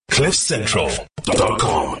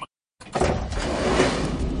CliffCentral.com.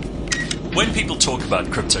 When people talk about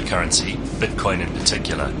cryptocurrency, Bitcoin in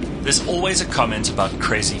particular, there's always a comment about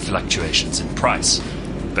crazy fluctuations in price.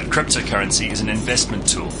 But cryptocurrency is an investment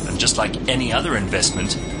tool, and just like any other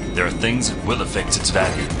investment, there are things that will affect its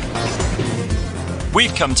value.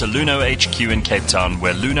 We've come to Luno HQ in Cape Town,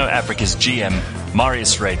 where Luno Africa's GM,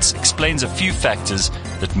 Marius Rates, explains a few factors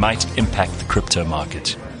that might impact the crypto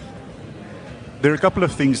market. There are a couple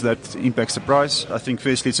of things that impacts the price. I think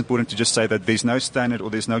firstly it's important to just say that there's no standard or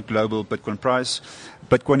there's no global Bitcoin price.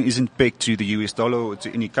 Bitcoin isn't pegged to the US dollar or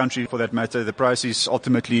to any country for that matter. The price is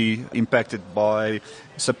ultimately impacted by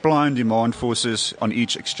supply and demand forces on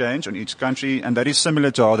each exchange, on each country, and that is similar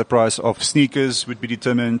to how the price of sneakers would be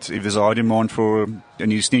determined. If there's a high demand for a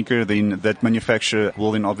new sneaker, then that manufacturer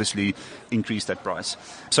will then obviously increase that price.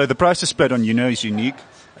 So the price displayed on Luno is unique.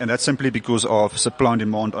 And that's simply because of supply and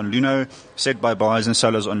demand on Luno, set by buyers and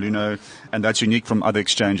sellers on Luno, and that's unique from other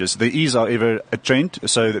exchanges. There is, however, a trend,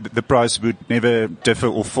 so the price would never differ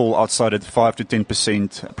or fall outside of 5 to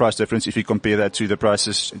 10% price difference if you compare that to the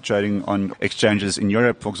prices trading on exchanges in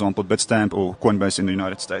Europe, for example, Bitstamp or Coinbase in the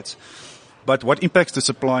United States. But what impacts the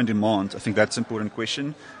supply and demand? I think that's an important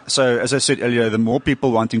question. So as I said earlier, the more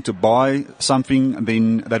people wanting to buy something,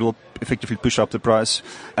 then that will effectively push up the price.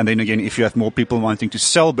 And then again, if you have more people wanting to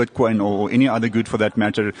sell Bitcoin or any other good for that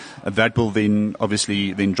matter, that will then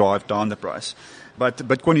obviously then drive down the price. But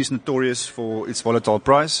Bitcoin is notorious for its volatile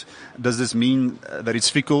price. Does this mean that it's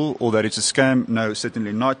fickle or that it's a scam? No,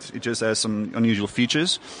 certainly not. It just has some unusual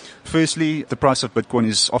features. Firstly, the price of Bitcoin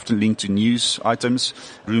is often linked to news items,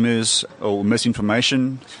 rumors, or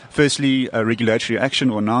misinformation. Firstly, a regulatory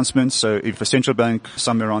action or announcement. So if a central bank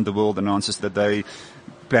somewhere around the world announces that they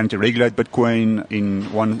plan to regulate Bitcoin in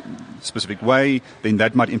one specific way, then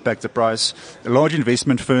that might impact the price. Large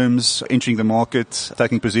investment firms entering the market,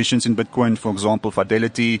 taking positions in Bitcoin, for example,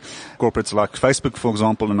 Fidelity, corporates like Facebook, for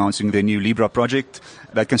example, announcing their new Libra project,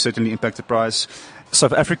 that can certainly impact the price.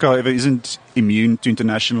 South Africa, however, isn't immune to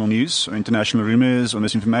international news or international rumors or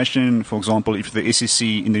misinformation. For example, if the SEC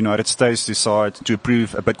in the United States decide to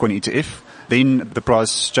approve a Bitcoin ETF, then the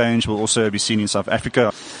price change will also be seen in South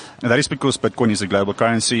Africa. And that is because Bitcoin is a global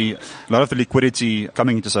currency. A lot of the liquidity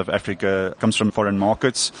coming into South Africa comes from foreign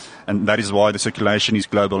markets, and that is why the circulation is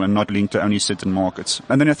global and not linked to only certain markets.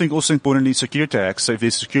 And then I think also importantly, security hacks. So if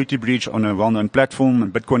there's a security breach on a well-known platform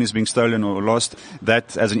and Bitcoin is being stolen or lost,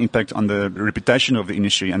 that has an impact on the reputation of the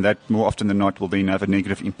industry, and that more often than not will then have a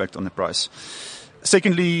negative impact on the price.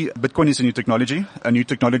 Secondly, Bitcoin is a new technology. A new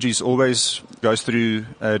technology always goes through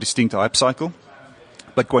a distinct hype cycle.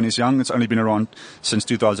 Bitcoin is young. It's only been around since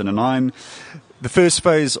 2009. The first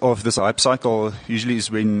phase of this hype cycle usually is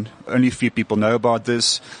when only a few people know about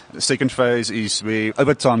this. The second phase is where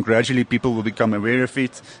over time gradually people will become aware of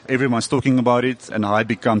it. Everyone's talking about it and hype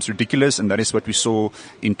becomes ridiculous, and that is what we saw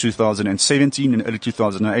in 2017 and early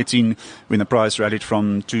 2018 when the price rallied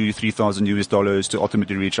from $2,000-3,000 to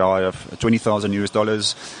ultimately reach a high of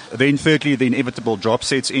 $20,000. Then thirdly, the inevitable drop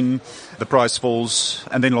sets in, the price falls,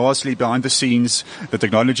 and then lastly, behind the scenes, the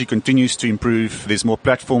technology continues to improve. There's more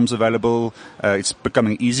platforms available. It's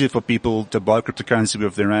becoming easier for people to buy cryptocurrency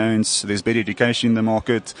with their own. There's better education in the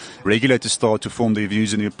market. Regulators start to form their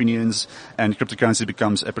views and their opinions, and cryptocurrency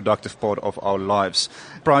becomes a productive part of our lives.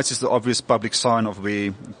 Price is the obvious public sign of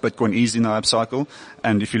where Bitcoin is in the hype cycle.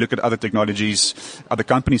 And if you look at other technologies, other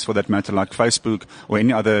companies for that matter, like Facebook or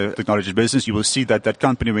any other technology business, you will see that that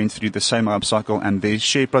company went through the same hype cycle and the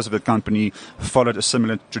share price of the company followed a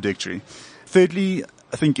similar trajectory. Thirdly,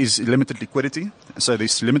 I think is limited liquidity. So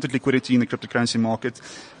there's limited liquidity in the cryptocurrency market.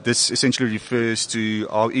 This essentially refers to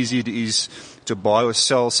how easy it is to buy or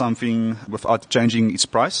sell something without changing its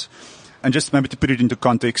price. And just maybe to put it into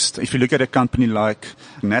context, if you look at a company like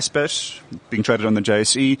Naspers, being traded on the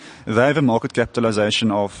JSE, they have a market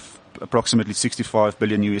capitalization of approximately $65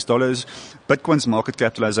 billion. Bitcoin's market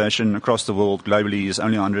capitalization across the world globally is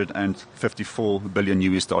only $154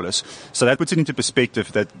 billion. So that puts it into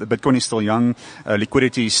perspective that the Bitcoin is still young.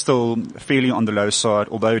 Liquidity is still fairly on the low side,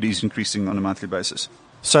 although it is increasing on a monthly basis.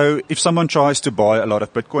 So if someone tries to buy a lot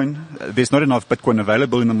of Bitcoin, there's not enough Bitcoin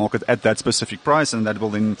available in the market at that specific price, and that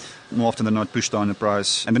will then more often than not push down the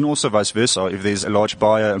price. And then also vice versa. If there's a large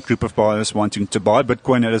buyer, a group of buyers wanting to buy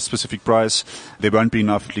Bitcoin at a specific price, there won't be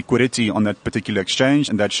enough liquidity on that particular exchange,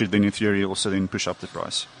 and that should then in theory also then push up the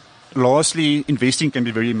price. Lastly, investing can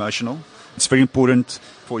be very emotional. It's very important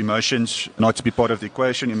for emotions not to be part of the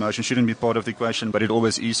equation. Emotion shouldn't be part of the equation, but it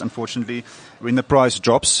always is, unfortunately. When the price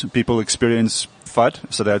drops, people experience FUD,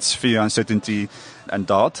 so that's fear, uncertainty, and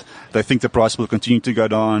doubt. They think the price will continue to go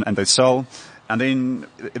down, and they sell. And then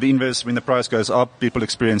the inverse, when the price goes up, people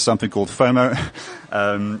experience something called FOMO,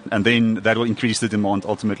 and then that will increase the demand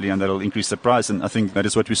ultimately, and that will increase the price. And I think that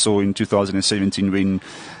is what we saw in 2017 when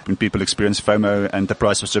people experienced FOMO and the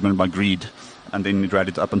price was driven by greed, and then it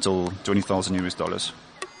rallied up until $20,000.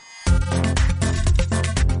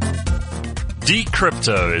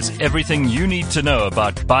 Decrypto is everything you need to know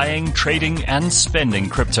about buying, trading, and spending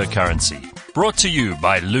cryptocurrency. Brought to you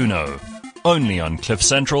by Luno. Only on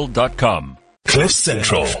CliffCentral.com.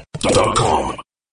 CliffCentral.com